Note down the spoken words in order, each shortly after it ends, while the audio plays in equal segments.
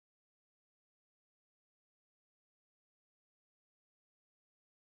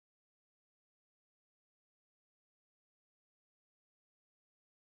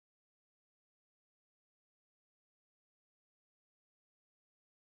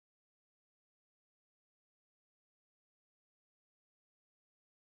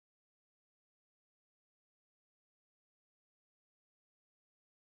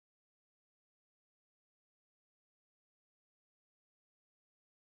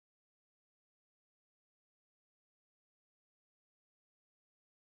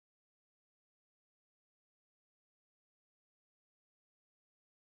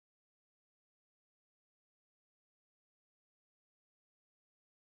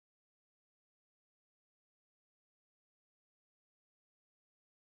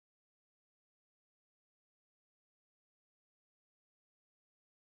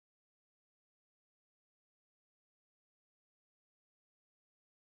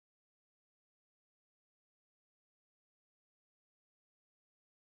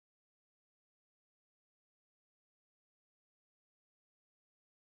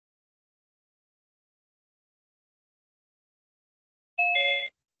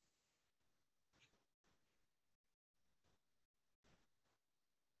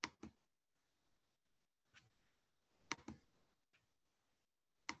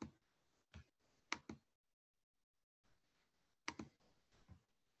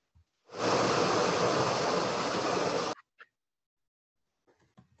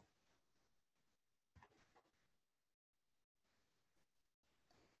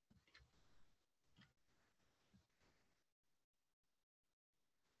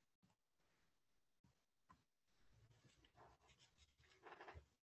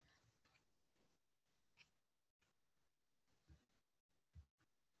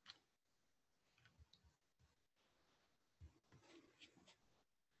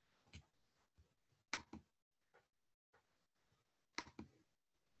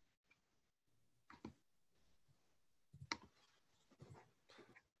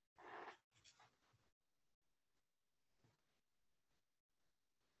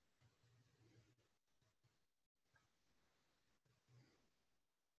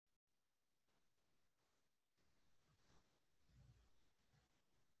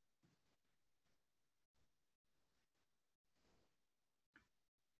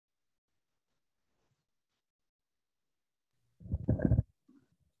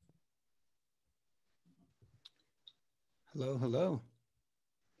Hello, hello,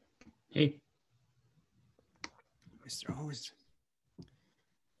 Hey, Mr. Owens.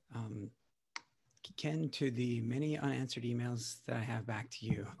 Um, Ken, to the many unanswered emails that I have back to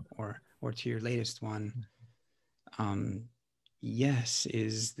you, or to your latest one, um, yes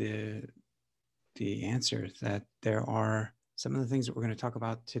is the answer. That there are some of the things that we're going to talk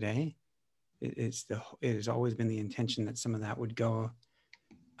about today. It has always been the intention that some of that would go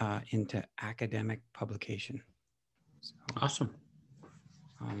into academic publication. So, awesome.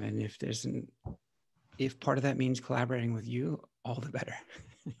 and if part of that means collaborating with you, all the better.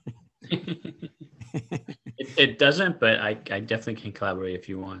 It doesn't, but I definitely can collaborate if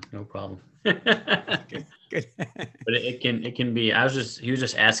you want. No problem. Good, good. But it can be. He was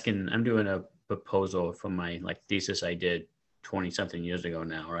just asking. I'm doing a proposal for my thesis I did 20 something years ago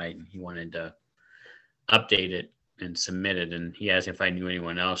now, right? And he wanted to update it and submit it, and he asked if I knew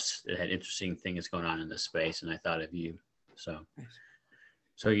anyone else that had interesting things going on in this space, and I thought of you. So Nice.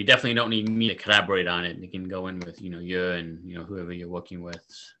 so you definitely don't need me to collaborate on it. You can go in with you and whoever you're working with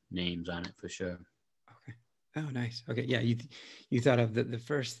names on it for sure. Okay. Oh, nice. Okay. Yeah. You thought of the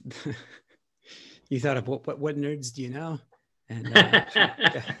first, you thought of what nerds do you know? And sure.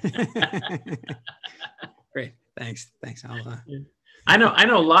 Yeah. Great. Thanks. Thanks. I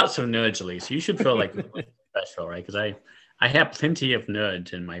know lots of nerds, Lee, so you should feel like special, right? Because I have plenty of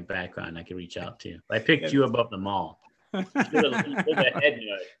nerds in my background I can reach out to. I picked you above them all. You're the head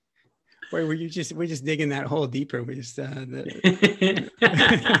nerd. Wait, we're just digging that hole deeper. We just Well,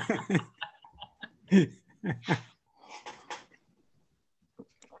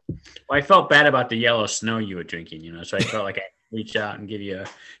 I felt bad about the yellow snow you were drinking, so I felt like I reach out and give you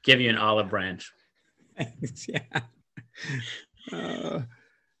an olive branch. Thanks. Yeah.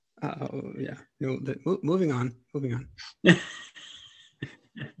 Yeah. No, moving on. Moving on.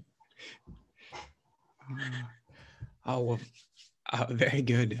 Well, very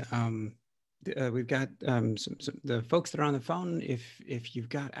good. We've got some the folks that are on the phone. If you've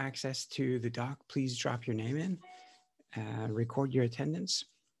got access to the doc, please drop your name in and record your attendance.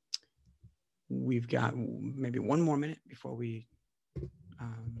 We've got maybe one more minute before we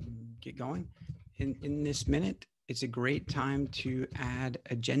get going. In this minute, it's a great time to add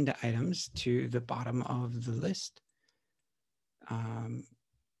agenda items to the bottom of the list. And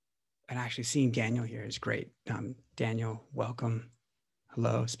actually seeing Daniel here is great. Daniel, welcome.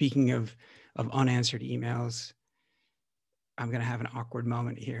 Hello. Speaking of unanswered emails, I'm going to have an awkward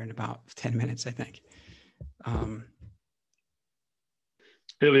moment here in about 10 minutes, I think.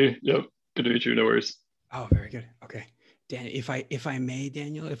 Hey, Lee. Yep. Good to meet you. No worries. Oh, very good. Okay. Dan, if I may,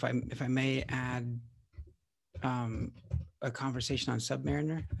 Daniel, if I may add a conversation on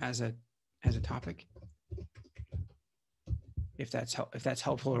Submariner as a topic, if that's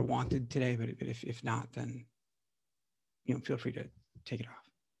helpful or wanted today, but if not, then feel free to take it off.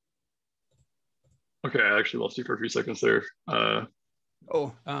 Okay, I actually lost you for a few seconds there. I'm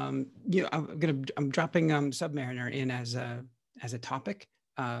dropping Submariner in as a topic,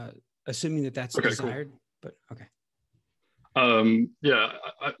 assuming that that's desired. Cool. But okay. Yeah,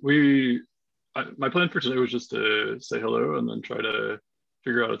 my plan for today was just to say hello and then try to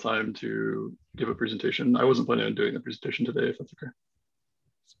figure out a time to give a presentation. I wasn't planning on doing the presentation today, if that's okay.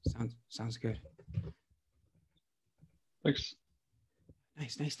 Sounds good. Thanks.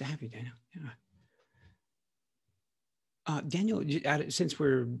 Nice to have you, Daniel. Yeah. Daniel, since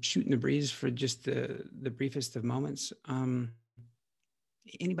we're shooting the breeze for just the briefest of moments,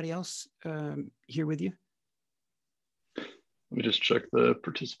 anybody else here with you? Let me just check the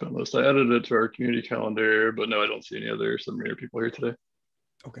participant list. I added it to our community calendar, but no, I don't see any other Submariner people here today.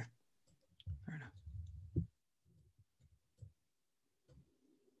 Okay. Fair enough.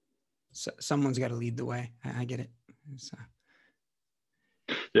 So someone's got to lead the way. I get it.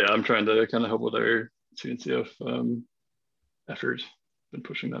 Yeah, I'm trying to kind of help with our CNCF effort. Been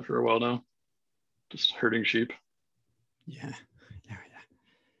pushing that for a while now. Just herding sheep. Yeah.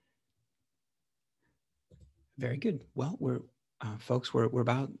 Very good. Well, we're folks. We're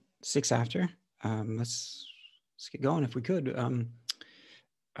about 6 after. Let's get going if we could.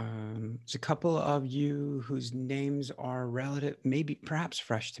 There's a couple of you whose names are relative, maybe perhaps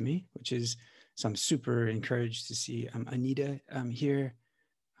fresh to me, which is so I'm super encouraged to see Anita here,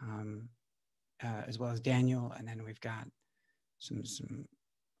 as well as Daniel, and then we've got some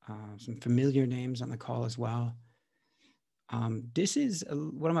familiar names on the call as well. This is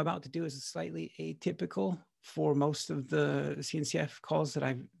what I'm about to do is slightly atypical for most of the CNCF calls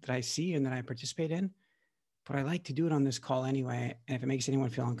that I see and that I participate in, but I like to do it on this call anyway. And if it makes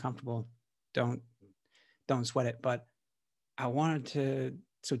anyone feel uncomfortable, don't sweat it. But I wanted to.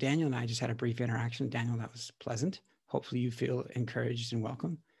 So Daniel and I just had a brief interaction. Daniel, that was pleasant. hopefully you feel encouraged and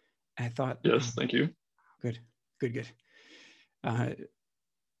welcome. I thought, yes, thank you. Good.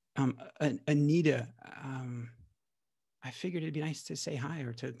 Anita, I figured it'd be nice to say hi,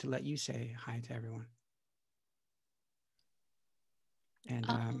 or to let you say hi to everyone. And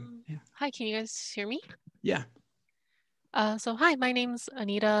yeah. Hi, can you guys hear me? Yeah. So hi, my name's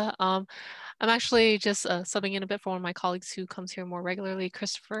Anita. I'm actually just subbing in a bit for one of my colleagues who comes here more regularly,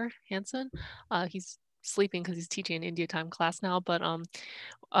 Christopher Hansen. He's sleeping because he's teaching an India time class now, but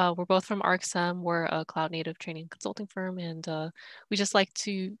we're both from ArcSem. We're a cloud native training consulting firm, and we just like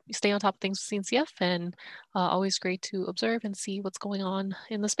to stay on top of things with CNCF, and always great to observe and see what's going on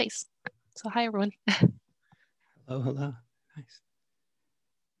in the space. So hi, everyone. Hello. Nice.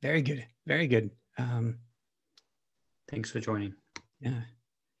 Very good. Thanks for joining. Yeah.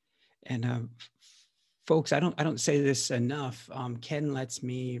 And folks, I don't say this enough. Ken lets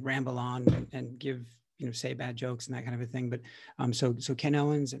me ramble on and give, say bad jokes and that kind of a thing. But so Ken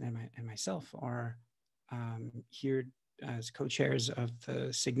Owens and myself are here as co-chairs of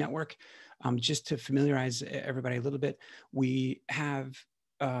the SIG Network. Just to familiarize everybody a little bit, we have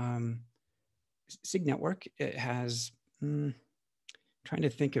SIG Network. It has, trying to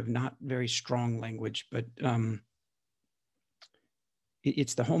think of not very strong language, but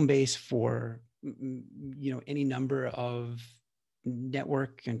it's the home base for any number of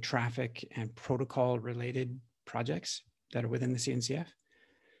network and traffic and protocol related projects that are within the CNCF.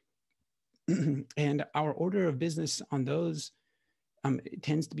 And our order of business on those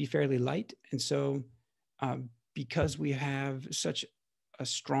tends to be fairly light. And so because we have such a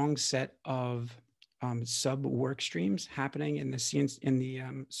strong set of sub work streams happening in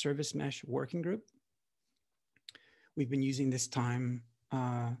the service mesh working group, we've been using this time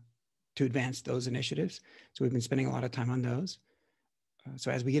to advance those initiatives. So we've been spending a lot of time on those.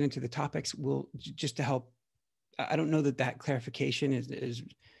 So as we get into the topics, we'll just to help, I don't know that clarification is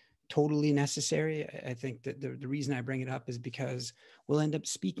totally necessary. I think that the reason I bring it up is because we'll end up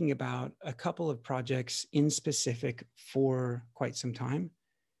speaking about a couple of projects in specific for quite some time.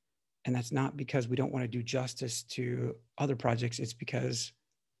 And that's not because we don't want to do justice to other projects. It's because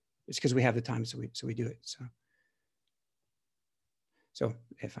we have the time, so we do it. So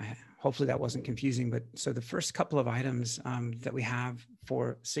hopefully that wasn't confusing, but so the first couple of items that we have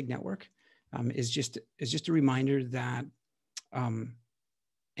for SIG Network is just a reminder that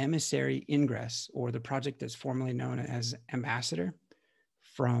Emissary Ingress, or the project that's formerly known as Ambassador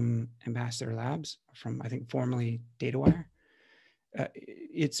from Ambassador Labs, from I think formerly DataWire,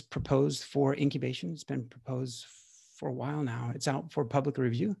 it's proposed for incubation. It's been proposed for a while now. It's out for public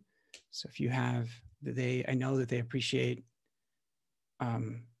review. So if you have, I know that they appreciate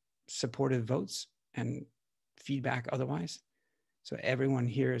supportive votes and feedback otherwise. So everyone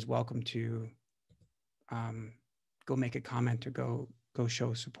here is welcome to go make a comment or go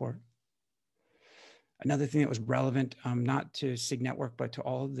show support. Another thing that was relevant, not to SIG Network, but to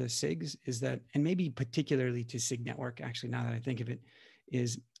all of the SIGs is that, and maybe particularly to SIG Network, actually, now that I think of it,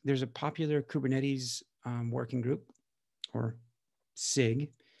 is there's a popular Kubernetes working group, or SIG,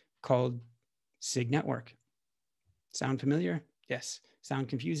 called SIG Network. Sound familiar? Yes. Sound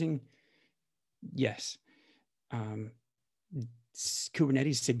confusing? Yes.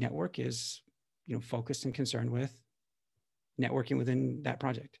 Kubernetes SIG Network is, focused and concerned with networking within that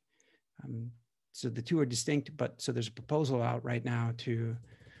project. So the two are distinct, but so there's a proposal out right now to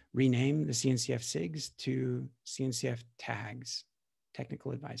rename the CNCF SIGs to CNCF tags,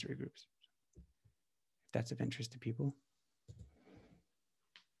 technical advisory groups, if that's of interest to people.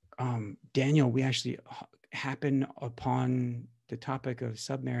 Daniel, we actually happen upon the topic of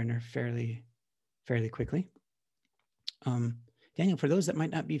Submariner fairly quickly. Daniel, for those that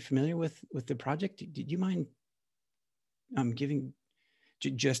might not be familiar with the project, did you mind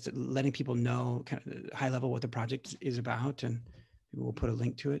just letting people know kind of high level what the project is about, and we'll put a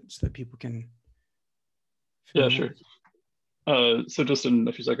link to it so that people can. Yeah, sure. So just in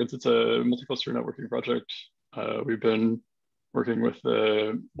a few seconds, it's a multi-cluster networking project. We've been working with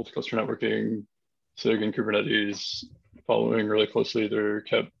the multi-cluster networking SIG and Kubernetes, following really closely their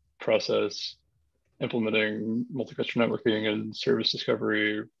KEP process, implementing multi-cluster networking and service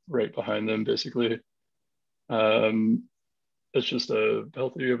discovery right behind them, basically. It's just a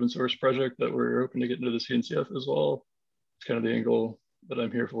healthy open source project that we're hoping to get into the CNCF as well. It's kind of the angle that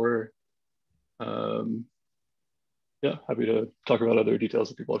I'm here for. Yeah, happy to talk about other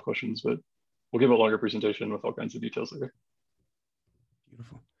details if people have questions, but we'll give a longer presentation with all kinds of details later.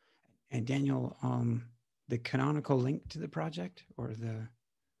 Beautiful. And Daniel, the canonical link to the project, or the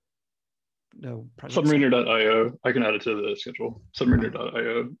project? Submariner.io, I can add it to the schedule,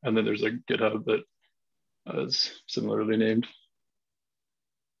 submariner.io, and then there's a GitHub that as similarly named.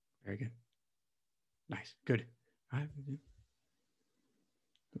 Very good. Nice. Good.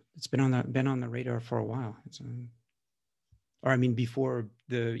 It's been on the radar for a while. Or I mean, before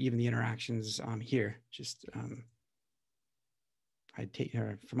even the interactions here. Just for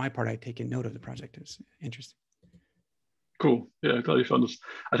my part, I'd taken note of the project. It's interesting. Cool. Yeah, glad you found this.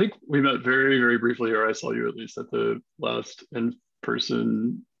 I think we met very, very briefly, or I saw you at least at the last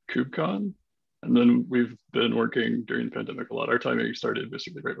in-person KubeCon. And then we've been working during the pandemic a lot. Our timing started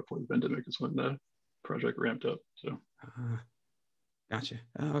basically right before the pandemic is when the project ramped up. So. Gotcha.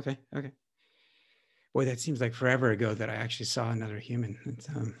 Oh, okay. Okay. Boy, that seems like forever ago that I actually saw another human. It's,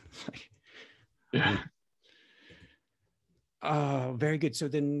 yeah. Very good. So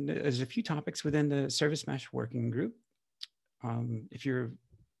then there's a few topics within the service mesh working group. If you're,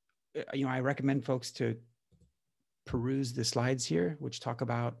 I recommend folks to peruse the slides here, which talk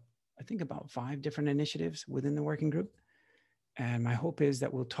about, I think about 5 different initiatives within the working group. And my hope is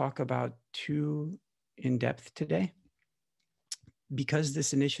that we'll talk about 2 in depth today. Because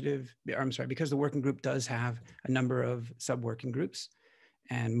this initiative, because the working group does have a number of sub-working groups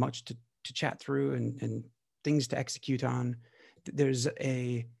and much to chat through and things to execute on, there's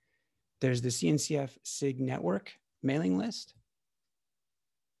the CNCF SIG Network mailing list,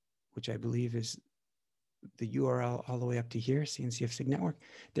 which I believe is the URL all the way up to here, CNCF SIG Network.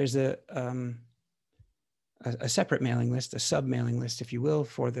 There's a separate mailing list, a sub-mailing list, if you will,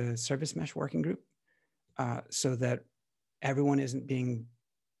 for the service mesh working group, so that everyone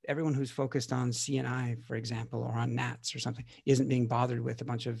who's focused on CNI, for example, or on NATs or something, isn't being bothered with a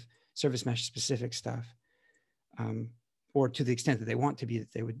bunch of service mesh specific stuff, or to the extent that they want to be,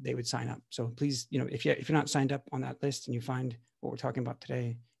 that they would sign up. So please, if you're not signed up on that list and you find what we're talking about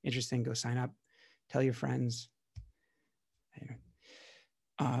today interesting, go sign up, tell your friends.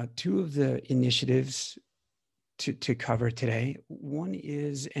 2 of the initiatives to cover today. One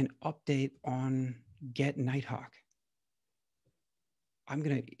is an update on Get Nighthawk. I'm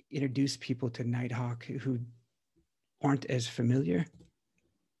going to introduce people to Nighthawk who aren't as familiar,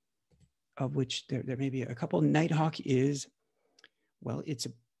 of which there may be a couple. Nighthawk is,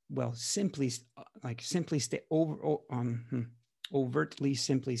 overtly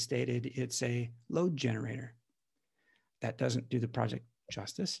simply stated, it's a load generator. That doesn't do the project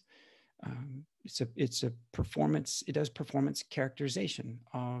justice. It's a performance. It does performance characterization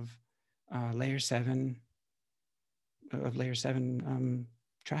of layer 7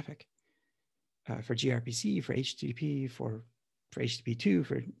 traffic for gRPC, for HTTP, for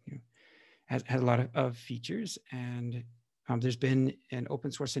HTTP2, has a lot of features. And there's been an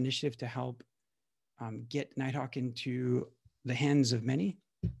open source initiative to help get Nighthawk into the hands of many,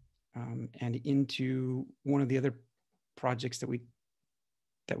 and into one of the other projects that we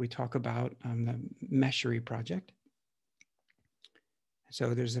talk about, the Meshery project.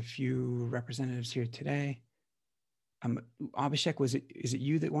 So there's a few representatives here today. Abhishek, is it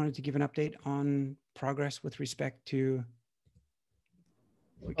you that wanted to give an update on progress with respect to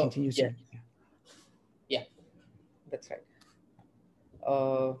what continues? Yeah, that's right.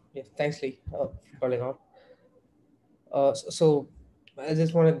 Yeah, thanks, Lee, for calling out. So I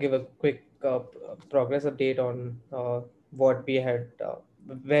just want to give a quick progress update on what we had,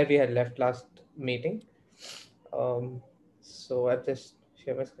 where we had left last meeting. So I'll just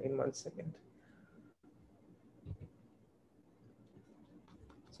share my screen 1 second.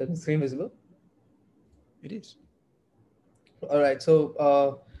 So the screen visible? It is. All right.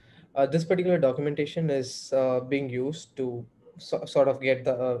 So this particular documentation is being used to sort of get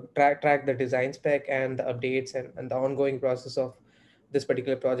the track the design spec and the updates and the ongoing process of this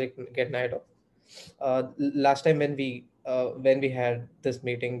particular project, Get Nighthawk. Last time when we had this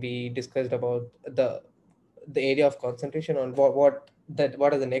meeting, we discussed about the area of concentration on what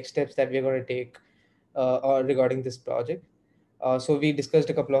are the next steps that we're going to take regarding this project. So we discussed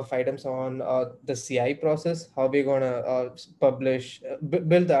a couple of items on the CI process, how we're going to publish,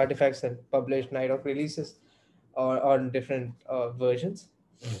 build the artifacts and publish Nighthawk releases on different versions.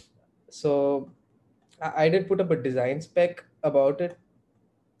 So I did put up a design spec about it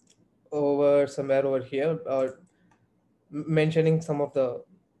somewhere over here, mentioning some of the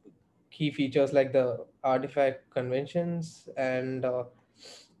key features like the artifact conventions and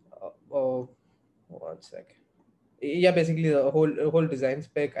 1 sec. Yeah, basically the whole design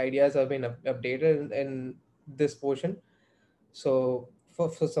spec ideas have been updated in this portion. So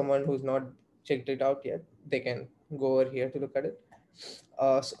for someone who's not checked it out yet, they can go over here to look at it.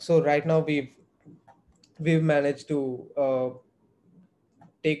 So right now we've managed to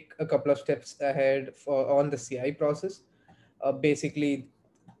take a couple of steps ahead on the CI process. Basically,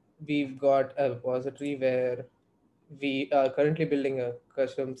 we've got a repository where we are currently building a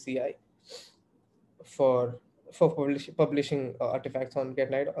custom CI for publishing artifacts on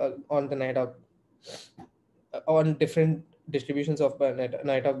on the Nighthawk on different distributions of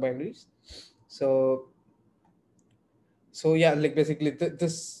Nighthawk binaries. So yeah, like basically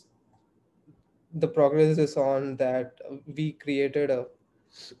this the progress is on that. We created a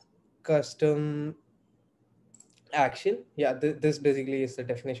custom action. Yeah, this basically is the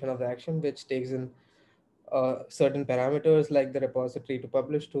definition of the action, which takes in certain parameters like the repository to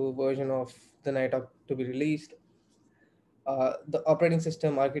publish to, version of the Nighthawk to be released, the operating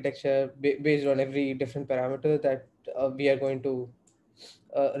system architecture based on every different parameter that we are going to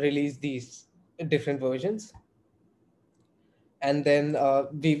release these different versions. And then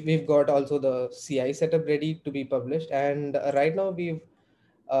we've got also the CI setup ready to be published. And right now we've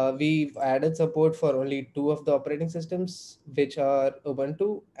added support for only two of the operating systems, which are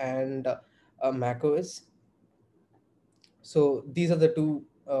Ubuntu and macOS. So these are the two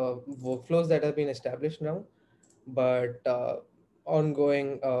workflows that have been established now. But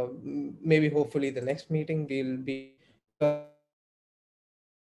ongoing, maybe hopefully the next meeting we'll be covering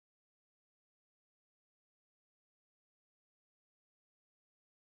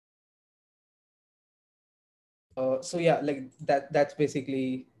so yeah, like that's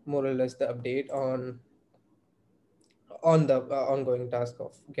basically more or less the update on the ongoing task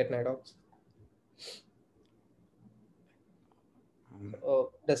of Get Nighthawks.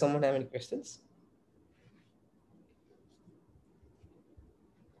 Does someone have any questions?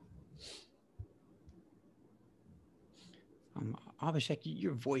 Abhishek,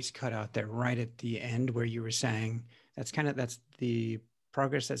 your voice cut out there right at the end where you were saying that's the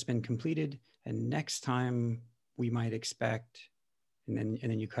progress that's been completed, and next time we might expect, and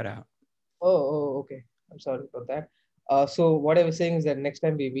then you cut out. Okay. I'm sorry about that. So what I was saying is that next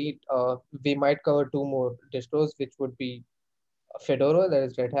time we meet, we might cover two more distros, which would be Fedora, that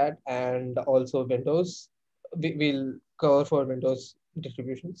is Red Hat, and also Windows. We'll cover for Windows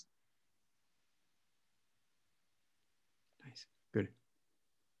distributions. Nice, good.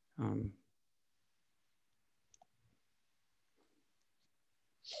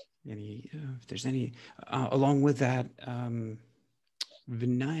 If there's any, along with that,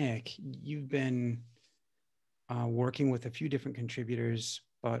 Vinayak, you've been working with a few different contributors,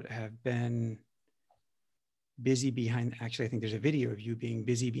 but have been busy behind, actually, I think there's a video of you being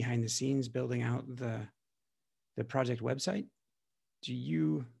busy behind the scenes building out the project website.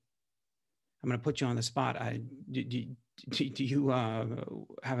 I'm going to put you on the spot. Do you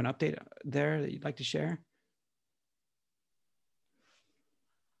have an update there that you'd like to share?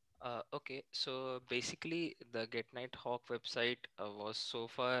 Okay, so basically the Get Nighthawk website was so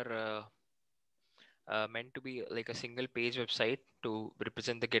far meant to be like a single page website to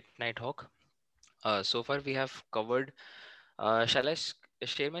represent the Get Nighthawk. So far we have covered, shall I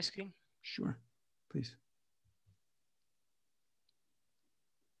share my screen? Sure, please.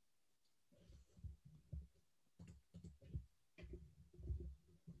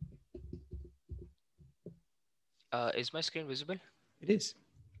 Is my screen visible? It is.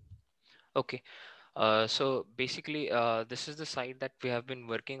 Okay. So basically, this is the site that we have been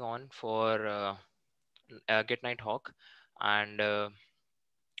working on for Get Nighthawk, and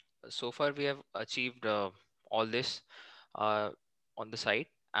so far we have achieved all this on the site,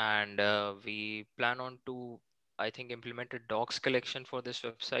 and we plan on to, I think, implement a docs collection for this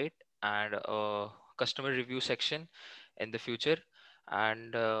website and a customer review section in the future.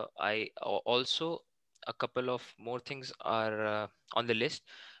 And also a couple of more things are on the list.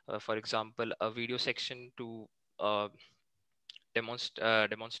 For example, a video section to uh,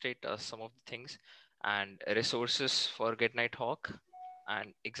 demonstrate some of the things and resources for Get Nighthawk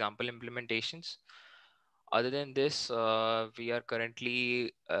and example implementations. Other than this, we are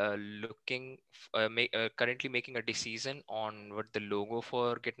currently currently making a decision on what the logo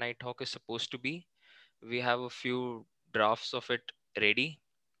for Get Nighthawk is supposed to be. We have a few drafts of it ready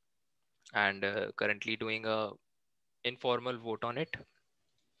and currently doing a informal vote on it.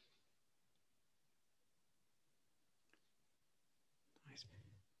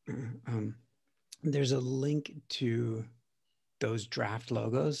 There's a link to those draft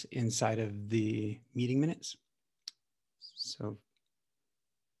logos inside of the meeting minutes. So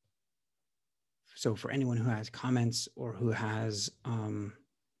for anyone who has comments or who has a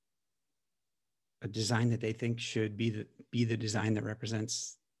design that they think should be the design that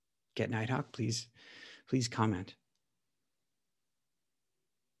represents Get Nighthawk, please comment.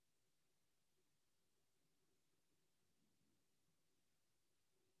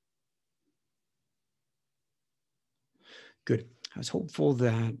 Good. I was hopeful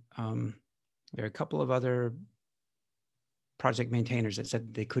that there are a couple of other project maintainers that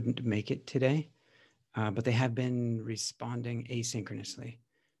said they couldn't make it today, but they have been responding asynchronously.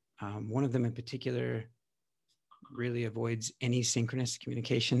 One of them in particular really avoids any synchronous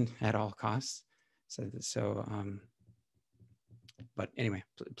communication at all costs. But anyway,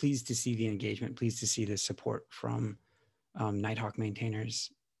 pleased to see the engagement, pleased to see the support from Nighthawk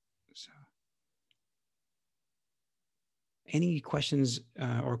maintainers. So, any questions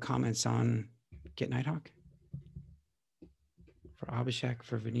or comments on Get Nighthawk? For Abhishek,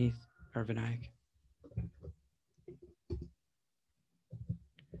 for Vineeth, or Vinayak?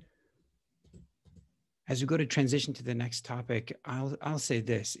 As we go to transition to the next topic, I'll say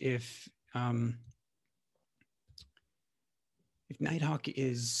this: if Nighthawk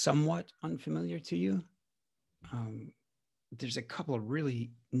is somewhat unfamiliar to you, there's a couple of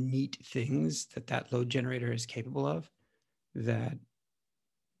really neat things that load generator is capable of that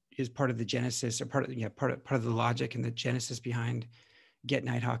is part of the genesis, or part of the logic and the genesis behind Get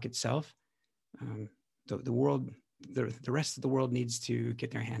Nighthawk itself. The rest of the world needs to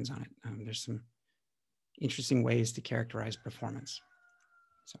get their hands on it. There's some interesting ways to characterize performance.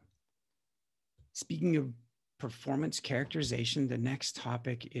 So, speaking of performance characterization, the next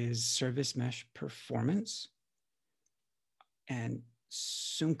topic is service mesh performance. And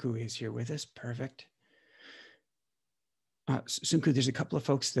Sunku is here with us. Perfect. Sunku, there's a couple of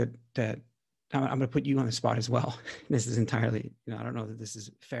folks that I'm going to put you on the spot as well. This is entirely, I don't know that this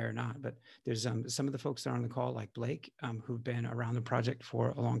is fair or not, but there's some of the folks that are on the call, like Blake, who've been around the project for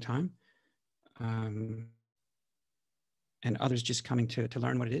a long time, and others just coming to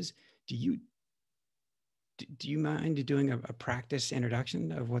learn what it is. Do you mind doing a practice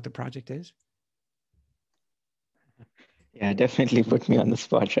introduction of what the project is? Yeah, definitely put me on the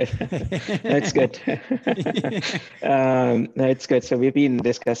spot, right? That's good. No, it's good. So we've been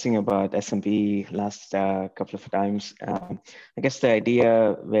discussing about SMP last couple of times. I guess the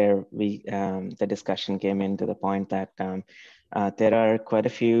idea where the discussion came into the point that there are quite a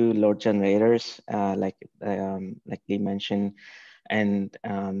few load generators, like Lee mentioned, and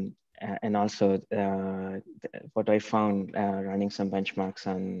also what I found running some benchmarks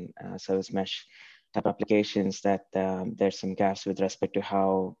on service mesh type applications, that there's some gaps with respect to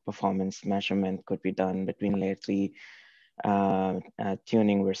how performance measurement could be done between layer 3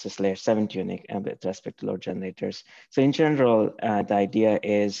 tuning versus layer 7 tuning with respect to load generators. So in general, the idea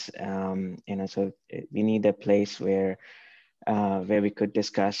is, so we need a place where we could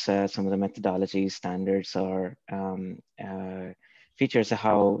discuss some of the methodologies, standards, or features of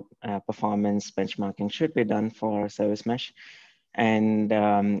how performance benchmarking should be done for service mesh. And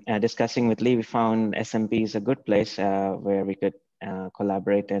discussing with Lee, we found SMP is a good place where we could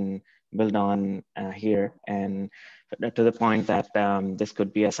collaborate and build on here, and to the point that this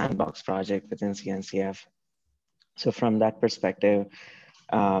could be a sandbox project within CNCF. So from that perspective,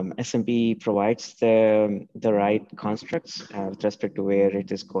 SMP provides the right constructs with respect to where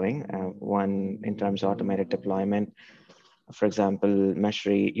it is going. One, in terms of automated deployment, for example,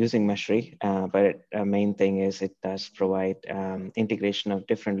 using Meshry, but main thing is it does provide integration of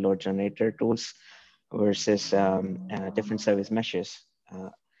different load generator tools versus different service meshes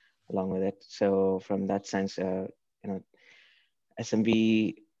along with it. So from that sense,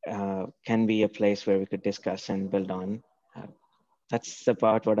 SMB can be a place where we could discuss and build on. That's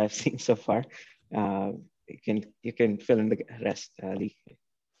about what I've seen so far. You can fill in the rest, Lee.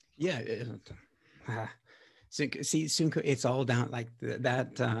 Yeah. See, Sunku, it's all down like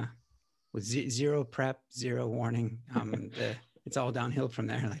that with zero prep, zero warning. It's all downhill from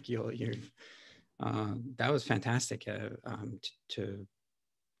there. Like that was fantastic to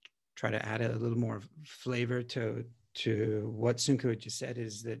try to add a little more flavor to what Sunku just said.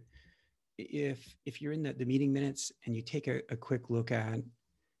 Is that if you're in the meeting minutes and you take a quick look at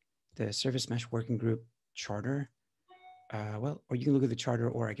the Service Mesh Working Group charter, or you can look at the charter,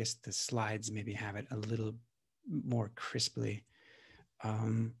 or I guess the slides maybe have it a little more crisply.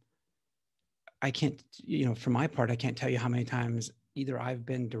 I can't, for my part, I can't tell you how many times either I've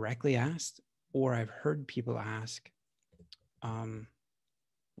been directly asked or I've heard people ask,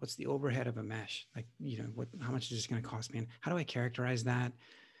 what's the overhead of a mesh? Like, how much is this going to cost me? And how do I characterize that?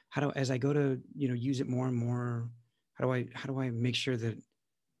 As I go to, use it more and more, how do I make sure that,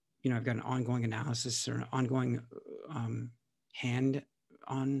 I've got an ongoing analysis or an ongoing hand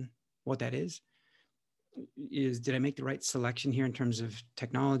on what that is? Did I make the right selection here in terms of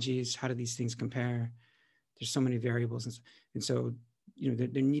technologies? How do these things compare? There's so many variables. And so,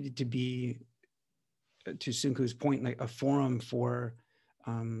 there needed to be, to Sunku's point, like a forum for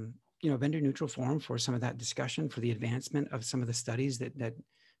vendor neutral forum for some of that discussion, for the advancement of some of the studies that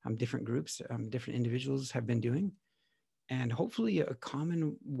different groups, different individuals have been doing, and hopefully a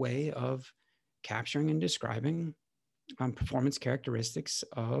common way of capturing and describing performance characteristics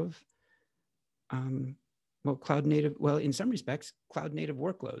of cloud native, in some respects, cloud native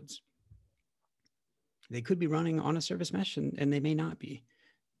workloads. They could be running on a service mesh and they may not be.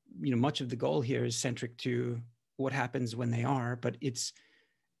 Much of the goal here is centric to what happens when they are, but it's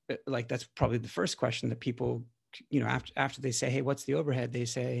like, that's probably the first question that people, after they say, hey, what's the overhead? They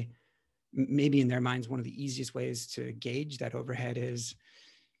say, maybe in their minds, one of the easiest ways to gauge that overhead is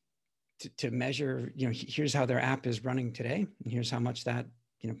to measure, here's how their app is running today. And here's how much that,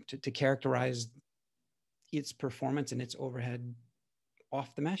 to characterize its performance and its overhead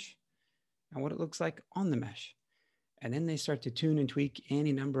off the mesh and what it looks like on the mesh. And then they start to tune and tweak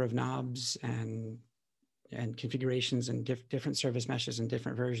any number of knobs and configurations and different service meshes and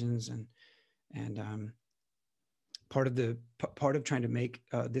different versions. And part of trying to make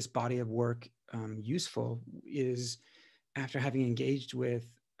this body of work useful is, after having engaged with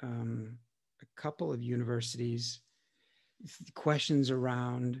a couple of universities, questions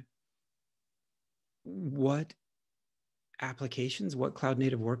around what applications, what cloud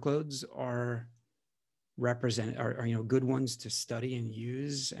native workloads are good ones to study and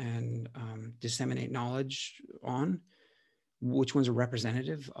use and disseminate knowledge on, which ones are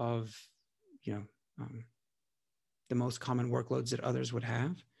representative of the most common workloads that others would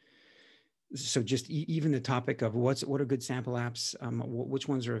have. So just even the topic of what are good sample apps, which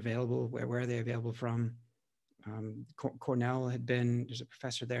ones are available, where are they available from? Cornell there's a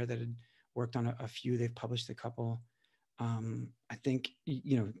professor there that had worked on a few, they've published a couple. I think,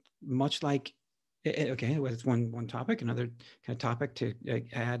 much like, okay, well, it's one topic. Another kind of topic to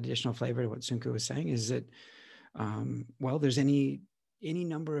add additional flavor to what Sunku was saying is that, there's any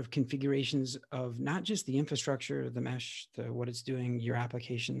number of configurations of not just the infrastructure, the mesh, what it's doing, your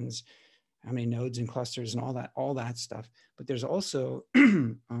applications, how many nodes and clusters and all that stuff. But there's also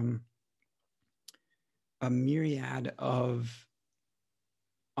a myriad of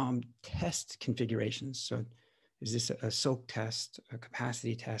test configurations. So is this a soak test, a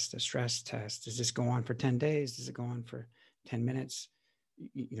capacity test, a stress test? Does this go on for 10 days? Does it go on for 10 minutes?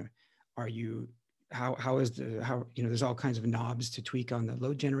 There's all kinds of knobs to tweak on the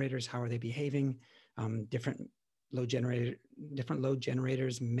load generators. How are they behaving? Different load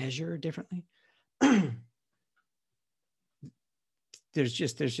generators measure differently. There's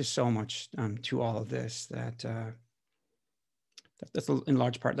just so much to all of this that that's in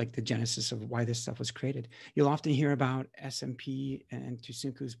large part like the genesis of why this stuff was created. You'll often hear about SMP, and to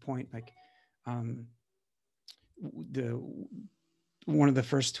Sunku's point, like one of the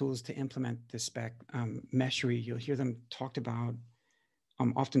first tools to implement the spec, Meshery, you'll hear them talked about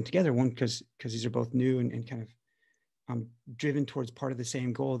often together. One, because these are both new and kind of driven towards part of the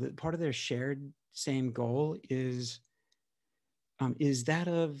same goal. That part of their shared same goal is that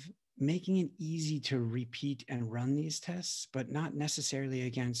of making it easy to repeat and run these tests, but not necessarily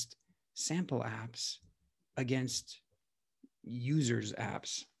against sample apps, against users'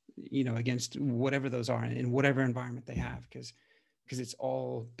 apps, against whatever those are in whatever environment they have, because it's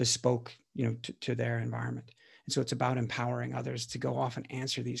all bespoke, to their environment. And so it's about empowering others to go off and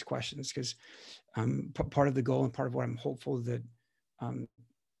answer these questions, because part of the goal and part of what I'm hopeful that,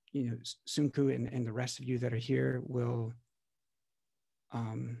 Sunku and the rest of you that are here will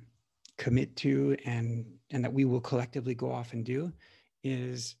commit to and that we will collectively go off and do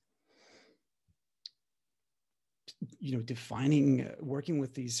is, defining, working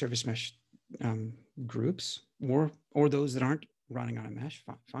with these service mesh groups or those that aren't running on a mesh,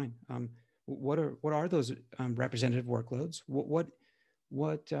 fine. What are those representative workloads?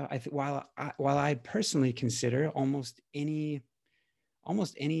 I think while I personally consider almost any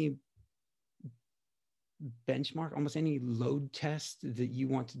benchmark, almost any load test that you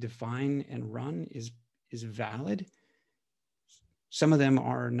want to define and run is valid. Some of them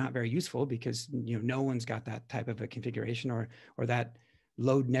are not very useful because no one's got that type of a configuration, or that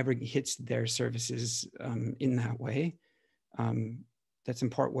load never hits their services in that way. That's in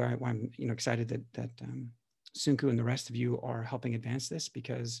part where I'm excited that Sunku and the rest of you are helping advance this,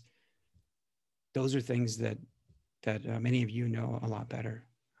 because those are things that many of you know a lot better.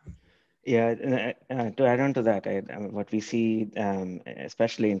 Yeah, to add on to that, what we see,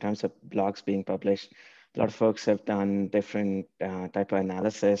 especially in terms of blogs being published, a lot of folks have done different type of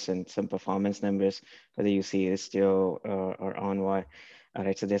analysis and some performance numbers, whether you see Istio or Envoy. All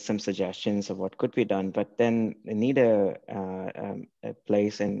right, so there's some suggestions of what could be done, but then they need a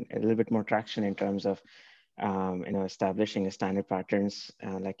place and a little bit more traction in terms of establishing a standard patterns,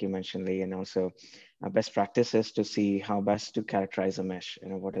 like you mentioned, Lee, and also best practices to see how best to characterize a mesh,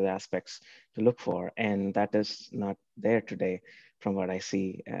 what are the aspects to look for. And that is not there today from what I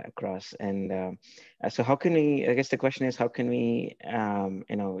see across. And so how can we, I guess the question is, how can we,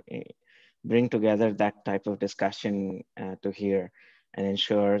 bring together that type of discussion to here and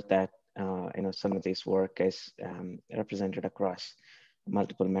ensure that, some of this work is represented across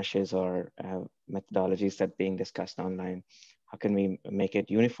multiple meshes or methodologies that being discussed online? How can we make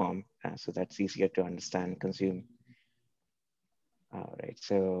it uniform so that's easier to understand and consume? All right,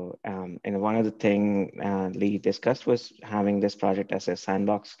 so and one of the thing Lee discussed was having this project as a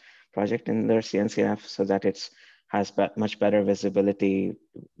sandbox project in their CNCF so that it's has much better visibility,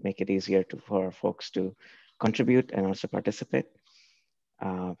 make it easier for folks to contribute and also participate.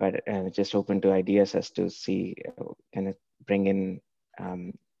 But just open to ideas as to see, can it bring in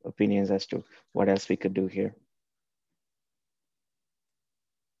opinions as to what else we could do here.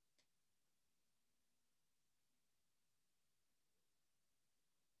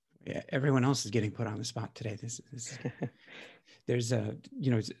 Yeah, everyone else is getting put on the spot today. There's a,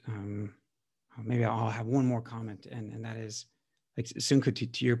 maybe I'll have one more comment, and that is, like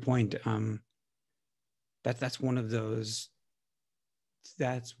Sunku, to your point, that's one of those.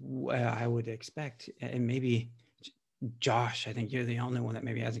 That's what I would expect, and maybe Josh, I think you're the only one that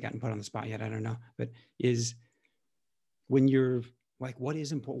maybe hasn't gotten put on the spot yet. I don't know, but is when you're like, what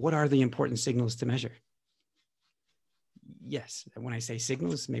is important? What are the important signals to measure? Yes, when I say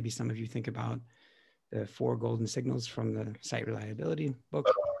signals, maybe some of you think about the 4 golden signals from the site reliability book.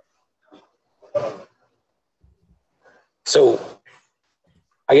 So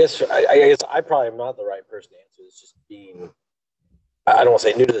I guess I probably am not the right person to answer this, just being, I don't want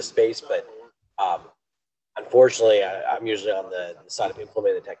to say new to the space, but unfortunately, I'm usually on the side of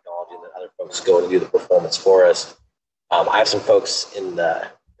implementing the technology, and then other folks go and do the performance for us. I have some folks in the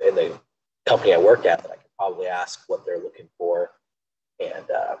company I work at that I can probably ask what they're looking for and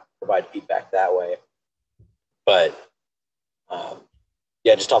provide feedback that way. But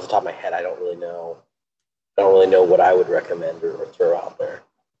yeah, just off the top of my head, I don't really know. I don't really know what I would recommend or throw out there.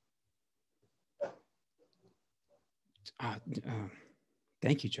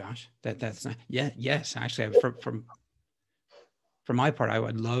 Thank you, Josh. That's not, yeah, yes. Actually, from my part, I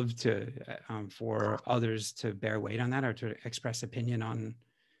would love to for others to bear weight on that or to express opinion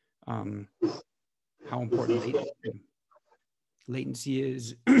on how important latency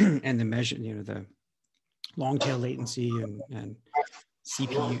is and the measure, the long tail latency and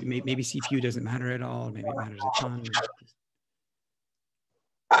CPU. Maybe CPU doesn't matter at all. Maybe it matters a ton.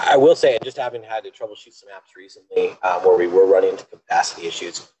 I will say, just having had to troubleshoot some apps recently where we were running into capacity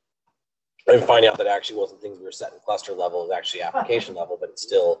issues and finding out that it actually wasn't things we were setting cluster level, it was actually application level, but it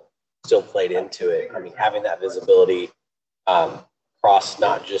still played into it. I mean, having that visibility across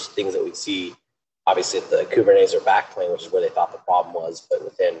not just things that we see, obviously at the Kubernetes or backplane, which is where they thought the problem was, but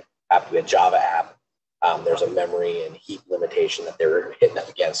within after a Java app, there's a memory and heat limitation that they were hitting up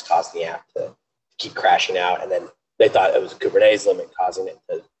against, causing the app to keep crashing out. And then they thought it was a Kubernetes limit causing it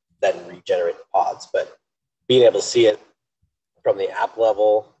to then regenerate the pods. But being able to see it from the app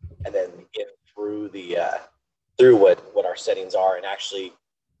level and then get through the through what our settings are, and actually,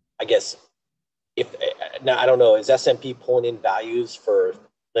 I guess now I don't know, is SMP pulling in values for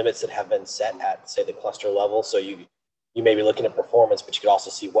limits that have been set at, say, the cluster level? So you may be looking at performance, but you could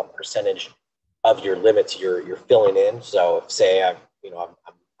also see what percentage of your limits you're filling in. So if, say, I'm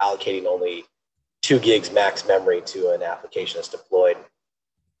allocating only 2 gigs max memory to an application that's deployed,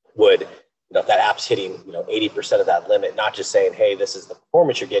 would, if that app's hitting 80% of that limit, not just saying, hey, this is the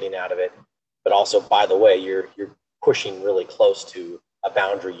performance you're getting out of it, but also, by the way, you're pushing really close to a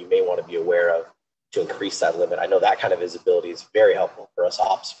boundary you may want to be aware of to increase that limit. I know that kind of visibility is very helpful for us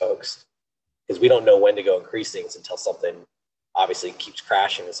ops folks, because we don't know when to go increase things until something obviously keeps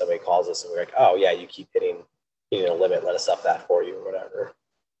crashing and somebody calls us and we're like, oh yeah, you keep hitting a limit, let us up that for you or whatever.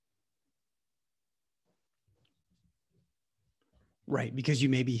 Right, because you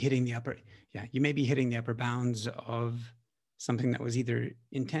may be hitting the upper bounds of something that was either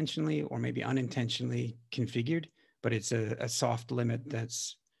intentionally or maybe unintentionally configured, but it's a soft limit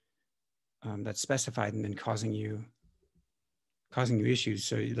that's specified and then causing you issues.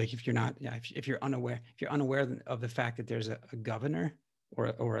 So like if you're unaware of the fact that there's a governor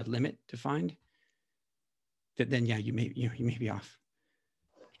or a limit defined, then yeah, you may be off.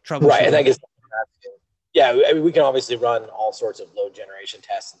 Right, and I guess yeah, I mean, we can obviously run all sorts of load generation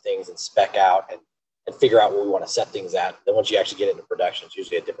tests and things and spec out and figure out where we want to set things at. Then once you actually get into production, it's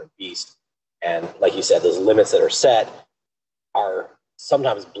usually a different beast. And like you said, those limits that are set are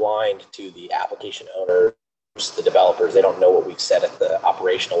sometimes blind to the application owner the developers. They don't know what we've said at the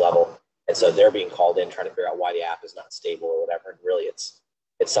operational level. And so they're being called in trying to figure out why the app is not stable or whatever. And really it's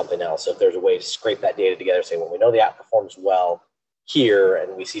something else. So if there's a way to scrape that data together, say, well, we know the app performs well here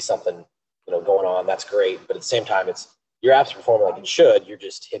and we see something, going on, that's great. But at the same time, it's your app's performing like it should. You're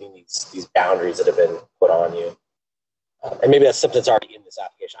just hitting these boundaries that have been put on you. And maybe that's something that's already in this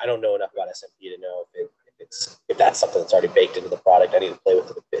application. I don't know enough about SMP to know if that's something that's already baked into the product. I need to play with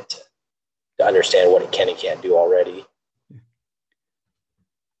it a bit to understand what it can and can't do already.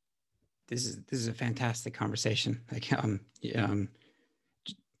 This is a fantastic conversation.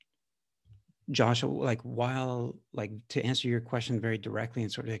 Josh, to answer your question very directly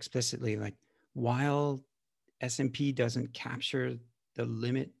and sort of explicitly, while SMP doesn't capture the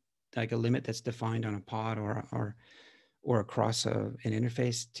limit, like a limit that's defined on a pod or across an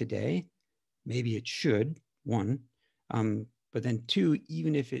interface today, maybe it should, one, but then two,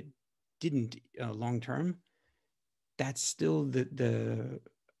 even if it didn't long term, that's still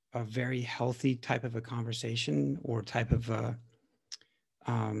a very healthy type of a conversation or type of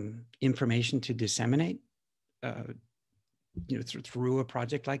information to disseminate, through a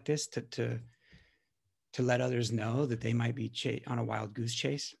project like this to let others know that they might be on a wild goose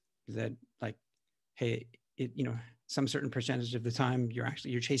chase. That hey, some certain percentage of the time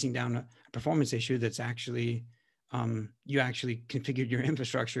you're chasing down a performance issue that's actually you actually configured your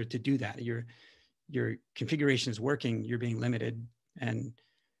infrastructure to do that. Your configuration is working. You're being limited, and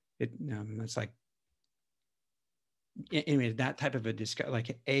it's anyway, that type of a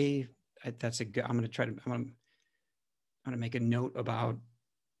discussion, that's a good, I'm going to make a note about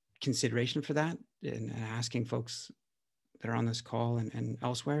consideration for that and asking folks that are on this call and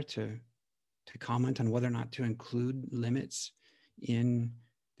elsewhere to comment on whether or not to include limits in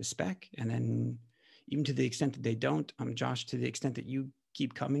the spec. And then even to the extent that they don't, Josh, to the extent that you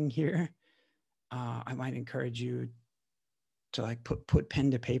keep coming here, I might encourage you to put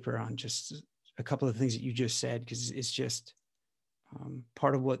pen to paper on just a couple of things that you just said, because it's just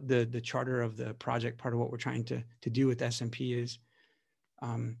part of what the charter of the project, part of what we're trying to do with SMP is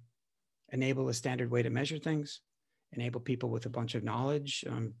enable a standard way to measure things, enable people with a bunch of knowledge,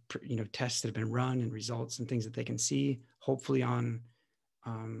 tests that have been run and results and things that they can see, hopefully on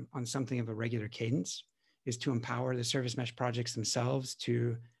something of a regular cadence, is to empower the service mesh projects themselves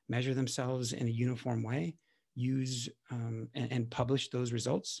to measure themselves in a uniform way, use and publish those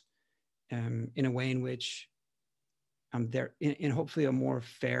results in a way in which they're in hopefully a more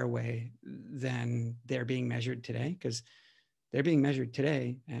fair way than they're being measured today, because they're being measured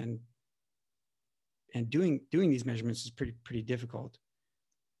today and doing these measurements is pretty difficult,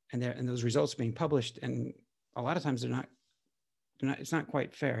 and those results being published, and a lot of times they're not it's not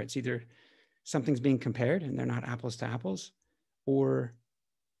quite fair. It's either something's being compared and they're not apples to apples, or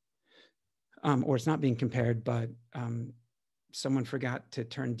it's not being compared, but someone forgot to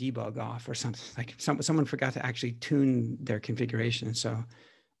turn debug off or something, like someone forgot to actually tune their configuration. So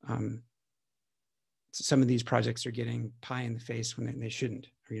some of these projects are getting pie in the face when they shouldn't,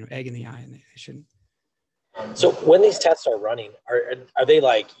 or egg in the eye, and they shouldn't. So when these tests are running, are they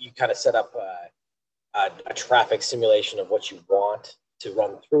you kind of set up a traffic simulation of what you want to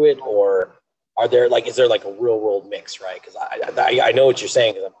run through it, or are there is there a real world mix, right? Because I know what you're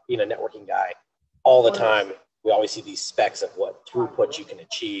saying, because I'm being a networking guy all the time. We always see these specs of what throughput you can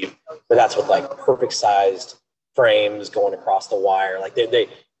achieve, but that's with perfect sized frames going across the wire.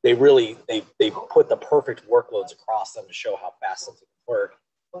 They really put the perfect workloads across them to show how fast something can work.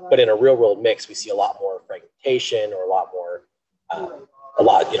 But in a real world mix, we see a lot more fragmentation, or a lot more,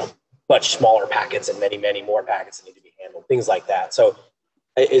 much smaller packets and many more packets that need to be handled, things like that. So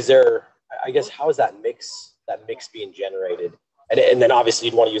is there, I guess, how is that mix being generated? And then obviously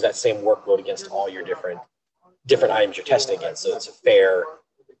you'd want to use that same workload against all your different items you're testing against. So it's a fair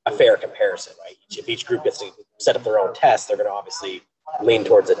comparison, right? If each group gets to set up their own test, they're going to obviously lean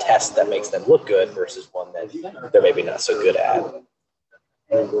towards a test that makes them look good versus one that they're maybe not so good at.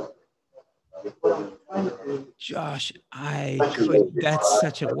 Josh,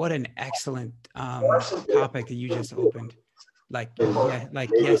 what an excellent topic that you just opened.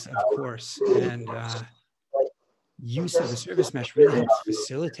 Yes, of course. And use of the service mesh really helps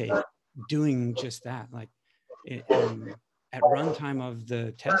facilitate doing just that. At runtime of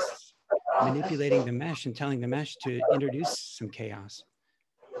the tests, manipulating the mesh and telling the mesh to introduce some chaos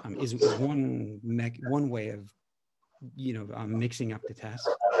is one way of mixing up the test.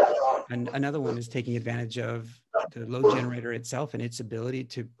 And another one is taking advantage of the load generator itself and its ability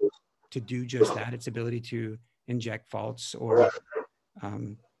to do just that, its ability to inject faults, or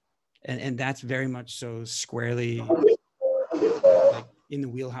and that's very much so squarely in the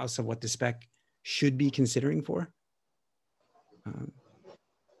wheelhouse of what the spec should be considering for?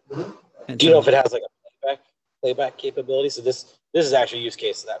 Do you know if it has like a playback capability? So this is actually a use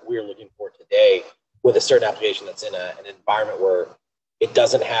case that we're looking for today with a certain application that's in an environment where it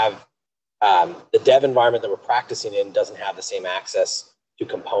doesn't have the dev environment that we're practicing in doesn't have the same access to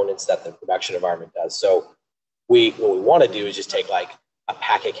components that the production environment does. So what we want to do is just take like a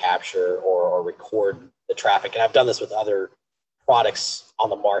packet capture or record the traffic. And I've done this with other products on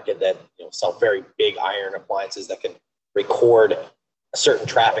the market that sell very big iron appliances that can record a certain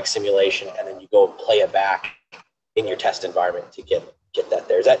traffic simulation, and then you go and play it back in your test environment to get that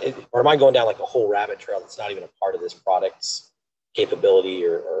there. Is that, or am I going down like a whole rabbit trail that's not even a part of this product's capability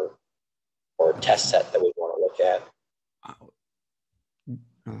or test set that we want to look at?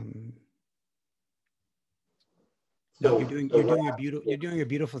 No, you're doing a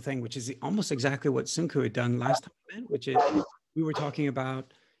beautiful thing, which is almost exactly what Sunku had done last time, which is we were talking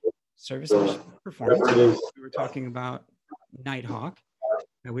about service mesh performance. We were talking about Nighthawk,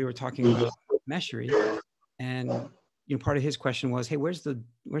 and we were talking about Meshery, and part of his question was, hey, where's the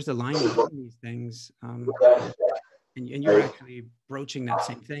line between these things? And you're actually broaching that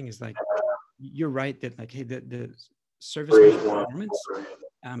same thing. Is like, you're right that like, hey, the service mesh performance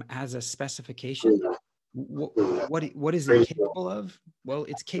as a specification, what is it capable of? Well,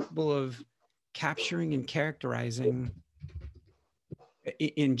 it's capable of capturing and characterizing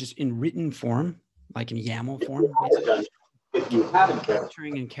in written form, like in YAML form, basically,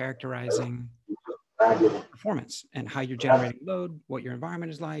 capturing and characterizing performance and how you're generating load, what your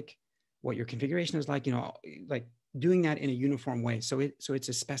environment is like, what your configuration is like, like doing that in a uniform way. So it's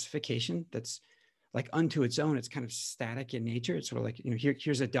a specification that's like unto its own. It's kind of static in nature. It's sort of like,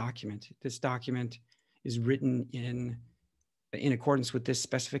 here's a document. This document is written in accordance with this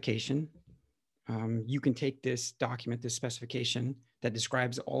specification. You can take this document, this specification that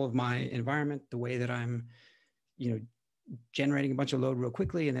describes all of my environment, the way that I'm, generating a bunch of load real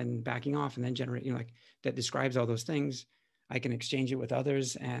quickly and then backing off and then generate, like that describes all those things. I can exchange it with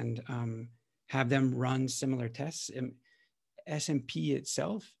others and have them run similar tests. And SMP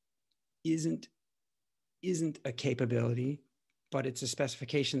itself isn't a capability, but it's a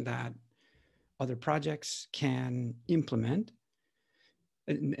specification that other projects can implement.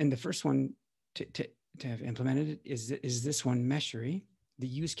 And the first one to have implemented it is this one, Meshery. The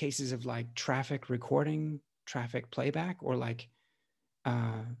use cases of like traffic recording, traffic playback, or like,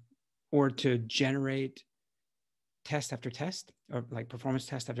 or to generate test after test, or like performance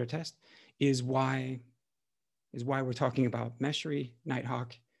test after test, is why we're talking about Meshery,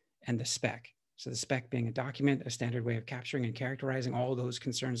 Nighthawk, and the spec. So the spec being a document, a standard way of capturing and characterizing all those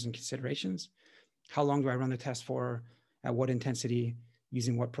concerns and considerations. How long do I run the test for? At what intensity?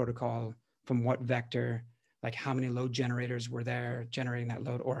 Using what protocol? From what vector? Like how many load generators were there generating that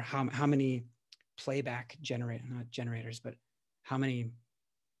load? Or how many playback not generators, but how many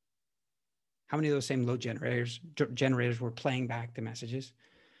of those same load generators were playing back the messages?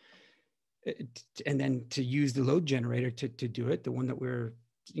 And then to use the load generator to do it, the one that we're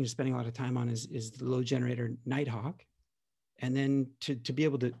spending a lot of time on is the load generator Nighthawk. And then to be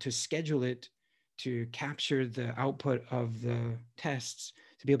able to schedule it, to capture the output of the tests,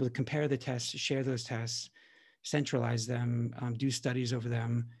 to be able to compare the tests, share those tests, centralize them, do studies over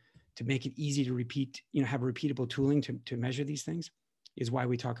them, to make it easy to repeat, have repeatable tooling to measure these things, is why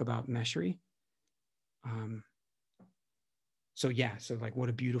we talk about Meshery. So like what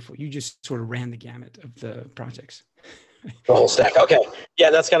a beautiful, you just sort of ran the gamut of the projects. The whole stack. Okay. Yeah,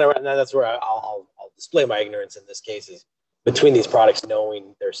 that's where I'll display my ignorance in this case, is between these products,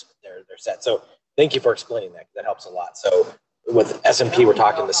 knowing they're set. So thank you for explaining that. That helps a lot. So with SMP, we're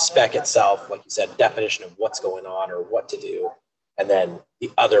talking the spec itself, like you said, definition of what's going on or what to do. And then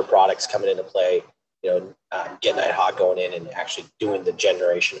the other products coming into play, get Nighthawk going in and actually doing the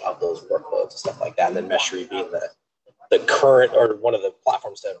generation of those workloads and stuff like that. And then Meshery being the current, or one of the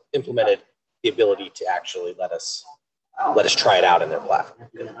platforms that implemented the ability to actually let us try it out in their platform.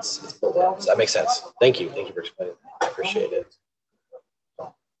 It's built in. So that makes sense. Thank you for explaining that. I appreciate it.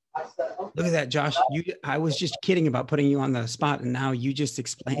 Look at that, Josh. I was just kidding about putting you on the spot, and now you just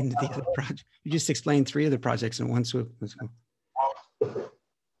explained the other project. You just explained 3 other projects in one swoop.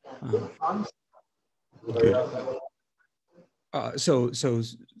 Good.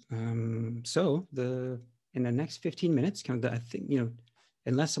 In the next 15 minutes, I think,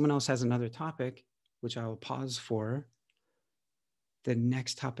 unless someone else has another topic, which I'll pause for, the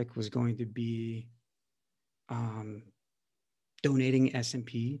next topic was going to be donating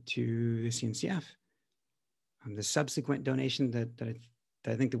SMP to the CNCF. The subsequent donation that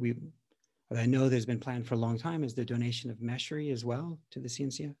I think that I know there's been planned for a long time is the donation of Meshery as well to the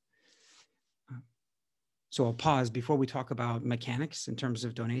CNCF. So I'll pause before we talk about mechanics in terms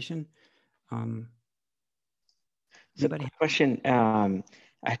of donation. So quick question. I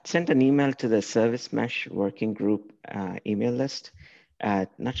sent an email to the Service Mesh Working Group email list.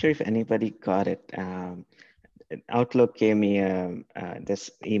 Not sure if anybody got it. Outlook gave me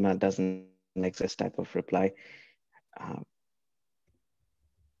this email doesn't exist type of reply.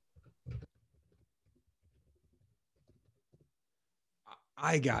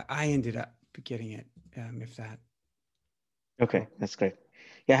 I ended up getting it, if that. Okay, that's great.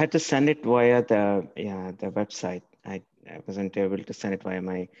 Yeah, I had to send it via the website. I wasn't able to send it via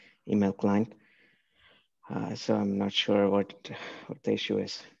my email client. So I'm not sure what the issue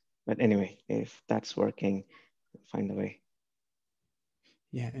is. But anyway, if that's working, find a way.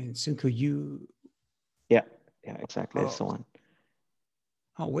 Yeah, and Sunku, you. Yeah, exactly. That's the one.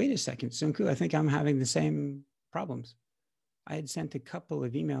 Oh, wait a second, Sunku. I think I'm having the same problems. I had sent a couple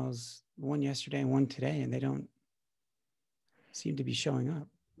of emails, one yesterday and one today, and they don't seem to be showing up.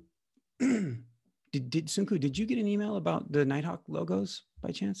 Did Sunku, did you get an email about the Nighthawk logos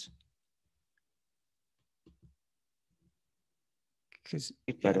by chance?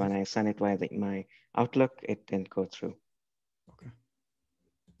 But when I sent it via my Outlook, it didn't go through.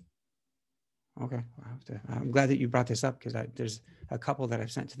 Okay, I'm glad that you brought this up because there's a couple that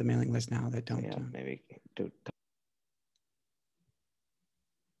I've sent to the mailing list now that don't. Yeah, maybe do.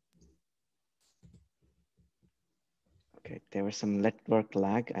 Okay, there was some network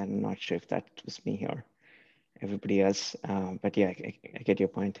lag. I'm not sure if that was me or everybody else, but yeah, I get your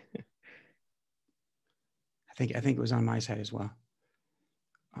point. I think it was on my side as well.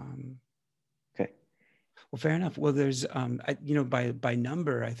 Okay. Well, fair enough. Well, there's, by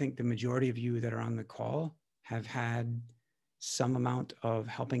number, I think the majority of you that are on the call have had some amount of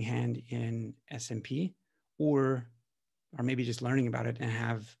helping hand in SMP, or maybe just learning about it and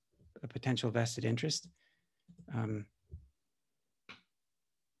have a potential vested interest.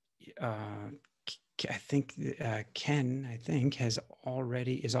 I think Ken, is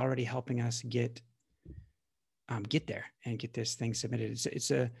already helping us get there and get this thing submitted.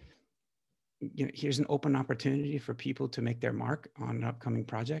 It's a here's an open opportunity for people to make their mark on an upcoming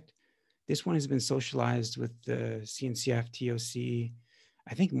project. This one has been socialized with the CNCF TOC,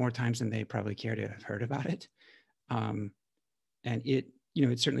 I think more times than they probably care to have heard about it. And it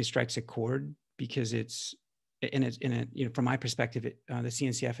certainly strikes a chord because from my perspective, the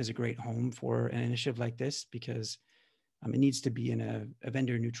CNCF is a great home for an initiative like this because it needs to be in a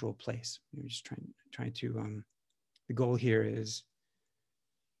vendor neutral place. We're just trying to, the goal here is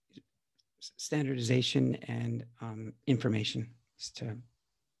standardization and information. So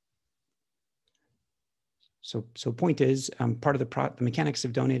point is, part of the mechanics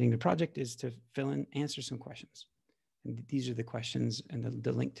of donating the project is to answer some questions. And these are the questions, and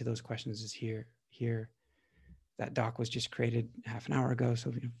the link to those questions is here. That doc was just created half an hour ago.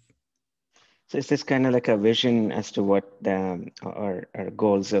 So is this kind of like a vision as to what our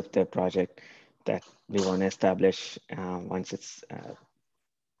goals of the project that we want to establish once it's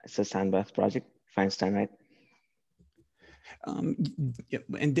a sandbox project, Feinstein, right?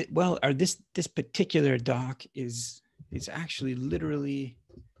 This particular doc is actually literally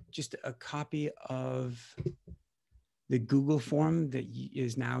just a copy of the Google form that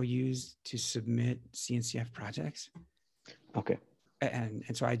is now used to submit CNCF projects. Okay. And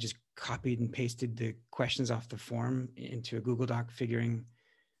so I just copied and pasted the questions off the form into a Google Doc, figuring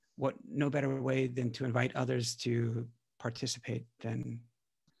what no better way than to invite others to participate than.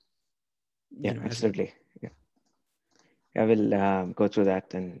 Absolutely. I will go through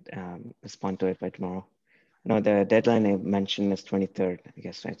that and respond to it by tomorrow. No, the deadline I mentioned is 23rd, I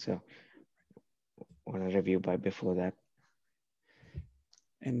guess, right? So I want to review before that.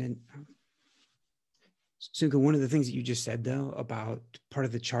 And then, Sunka, one of the things that you just said, though, about part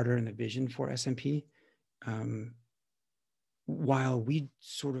of the charter and the vision for SMP, while we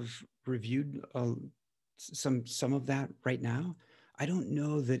sort of reviewed some of that right now, I don't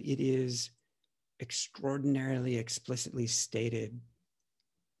know that it is extraordinarily explicitly stated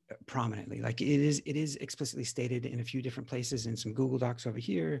prominently. Like it is explicitly stated in a few different places, in some Google Docs over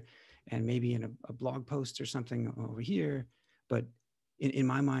here, and maybe in a blog post or something over here. But in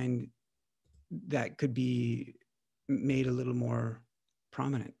my mind, that could be made a little more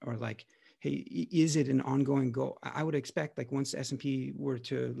prominent, or like, hey, is it an ongoing goal? I would expect, like, once SMP were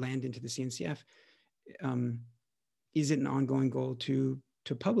to land into the CNCF, is it an ongoing goal to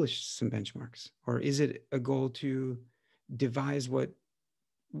publish some benchmarks, or is it a goal to devise what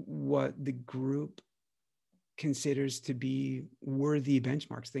the group considers to be worthy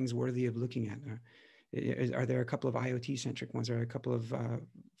benchmarks, things worthy of looking at? Are there a couple of IoT centric ones? Are there a couple of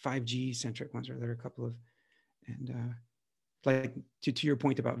 5G centric ones? Are there a couple of And like to your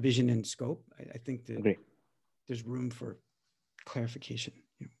point about vision and scope, I think that Agree. there's room for clarification,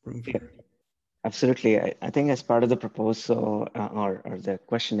 room for. Yeah, absolutely. I think as part of the proposal or the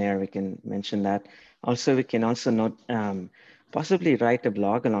questionnaire, we can mention that. Also, we can also note, possibly write a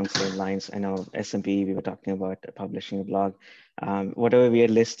blog along the same lines. I know SMP, we were talking about publishing a blog. Whatever we are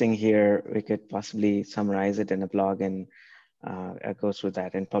listing here, we could possibly summarize it in a blog and go through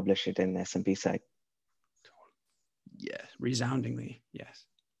that and publish it in the SMP site. Yes, resoundingly, yes.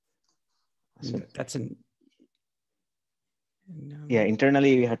 Awesome. That's an. Yeah,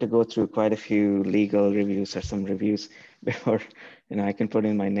 internally we had to go through quite a few legal reviews or some reviews before, I can put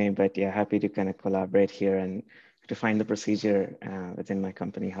in my name, but yeah, happy to kind of collaborate here and to find the procedure within my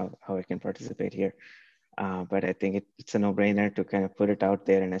company, how I can participate here. But I think it's a no-brainer to kind of put it out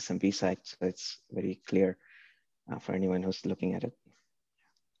there in SMP site, so it's very clear for anyone who's looking at it.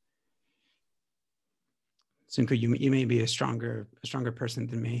 Simka, you may be a stronger person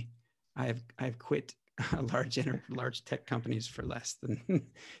than me. I've quit large tech companies for less than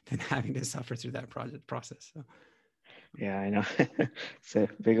having to suffer through that process. So. Yeah, I know. It's a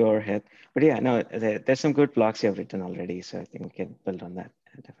big overhead, but yeah, no, there's some good blogs you have written already, so I think we can build on that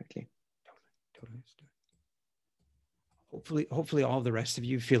definitely. Totally. Hopefully, all the rest of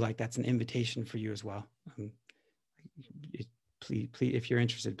you feel like that's an invitation for you as well. Please, if you're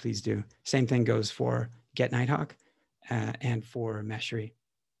interested, please do. Same thing goes for Get Nighthawk and for Meshery.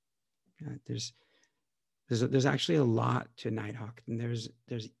 There's actually a lot to Nighthawk, and there's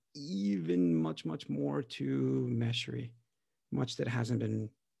even much more to Meshery, much that hasn't been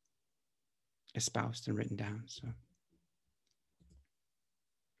espoused and written down. So,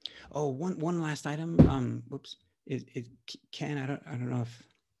 oh, one last item. Whoops, Ken, I don't know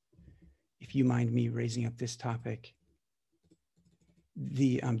if you mind me raising up this topic.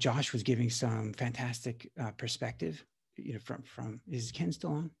 The Josh was giving some fantastic perspective, from is Ken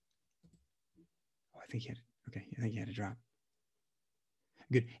still on? Oh, I think he had a drop.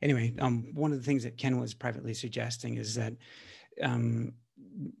 Good. Anyway, one of the things that Ken was privately suggesting is that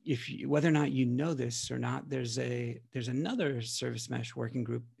whether or not you know this or not, there's another service mesh working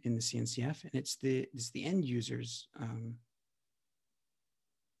group in the CNCF, and it's the end users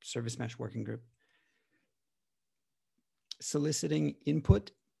service mesh working group, soliciting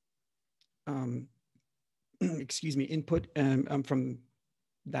input. Input from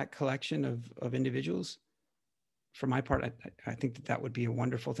that collection of individuals. For my part, I think that would be a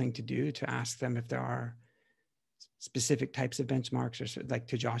wonderful thing to do, to ask them if there are specific types of benchmarks, or like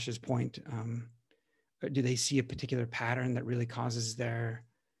to Josh's point, do they see a particular pattern that really causes their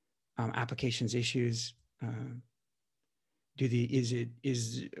applications issues?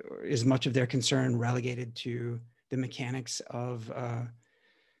 Is much of their concern relegated to the mechanics of a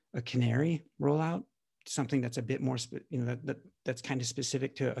canary rollout, something that's a bit more, that's kind of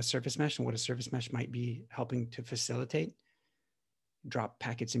specific to a service mesh and what a service mesh might be helping to facilitate? Drop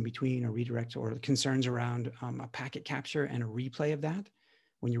packets in between or redirect, or concerns around a packet capture and a replay of that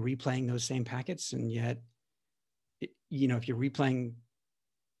when you're replaying those same packets. And yet, if you're replaying,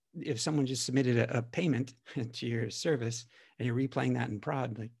 if someone just submitted a payment to your service and you're replaying that in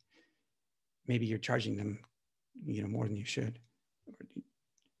prod, like maybe you're charging them, more than you should.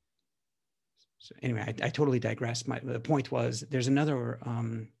 So anyway, I totally digress. The point was there's another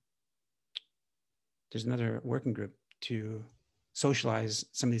working group to socialize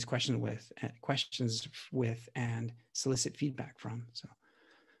some of these questions with and solicit feedback from. So,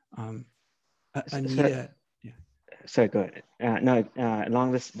 Anita, yeah. Sorry, go ahead.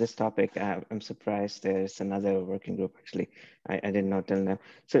 Along this topic, I'm surprised there's another working group. Actually, I didn't know till now.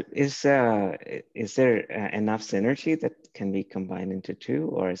 So, is there enough synergy that can be combined into two,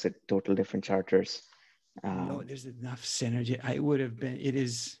 or is it total different charters? No, there's enough synergy. It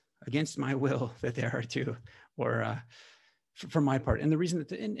is against my will that there are two, or for my part. And the reason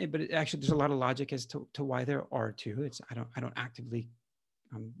but actually, there's a lot of logic as to why there are two. I don't actively.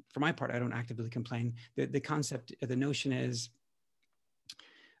 For my part, I don't actively complain. The concept, the notion is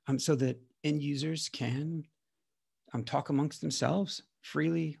so that end users can talk amongst themselves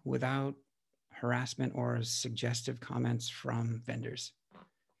freely without harassment or suggestive comments from vendors.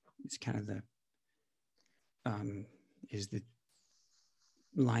 It's kind of the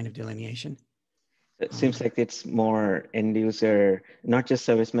line of delineation. It seems like it's more end user, not just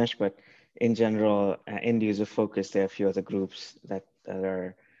service mesh, but in general, end user focused. There are a few other groups that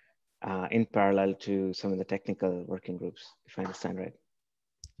are in parallel to some of the technical working groups, if I understand right.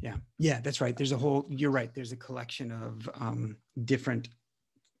 Yeah, that's right. You're right. There's a collection of different,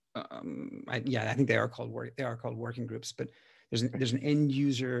 I think they are called working groups, but there's an end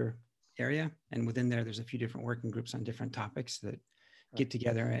user area, and within there's a few different working groups on different topics that get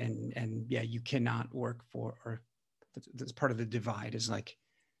together, and yeah, you cannot work for, or that's part of the divide, is like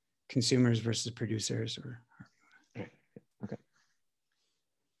consumers versus producers, or okay.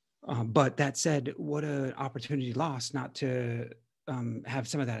 But that said, what an opportunity lost not to have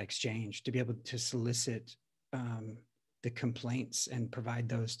some of that exchange, to be able to solicit the complaints and provide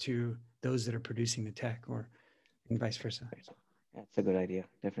those to those that are producing the tech, or and vice versa. That's a good idea,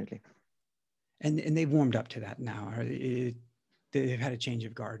 definitely. And they've warmed up to that now. They've had a change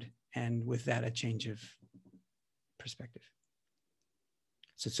of guard, and with that, a change of perspective.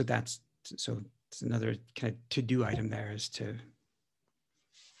 So it's another kind of to-do item there, is to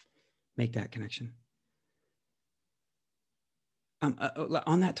make that connection.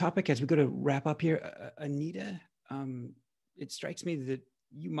 On that topic, as we go to wrap up here, Anita, it strikes me that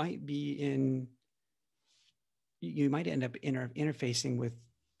you might end up interfacing with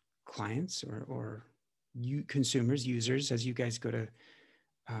clients or consumers, users, as you guys go to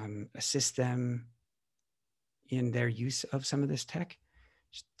assist them in their use of some of this tech.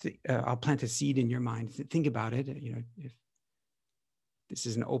 I'll plant a seed in your mind. Think about it. If this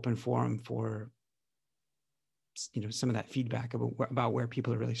is an open forum for some of that feedback about where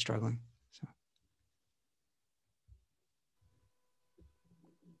people are really struggling. So.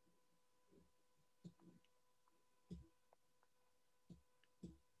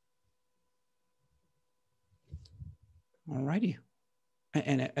 All righty.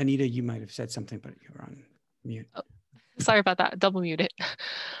 And Anita, you might have said something, but you're on mute. Oh, sorry about that. Double muted.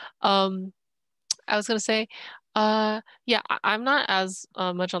 I was going to say, yeah, I'm not as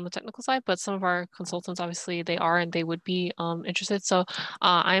much on the technical side, but some of our consultants, obviously, they are, and they would be interested. So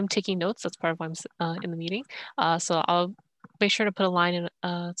I'm taking notes. That's part of why I'm in the meeting. So I'll make sure to put a line in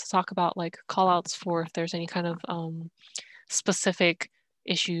to talk about like call outs for if there's any kind of specific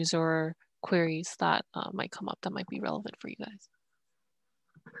issues or queries that might come up that might be relevant for you guys.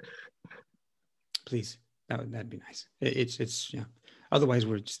 Please, that'd be nice. It's yeah. Otherwise,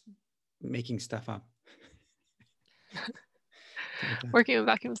 we're just making stuff up. Working in a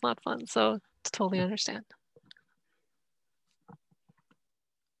vacuum is not fun, so totally understand.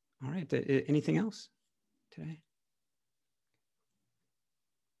 All right. Anything else today?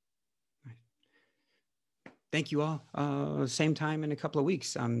 All right. Thank you all. Same time in a couple of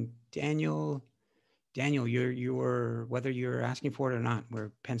weeks. Daniel, you're whether you're asking for it or not,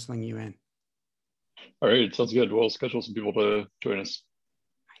 we're penciling you in. All right, sounds good. We'll schedule some people to join us.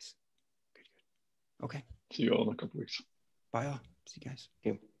 Nice. Good. Okay. See you all in a couple of weeks. Bye all. See you guys.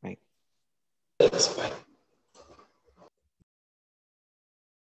 Thank you. Bye. Thanks. Bye.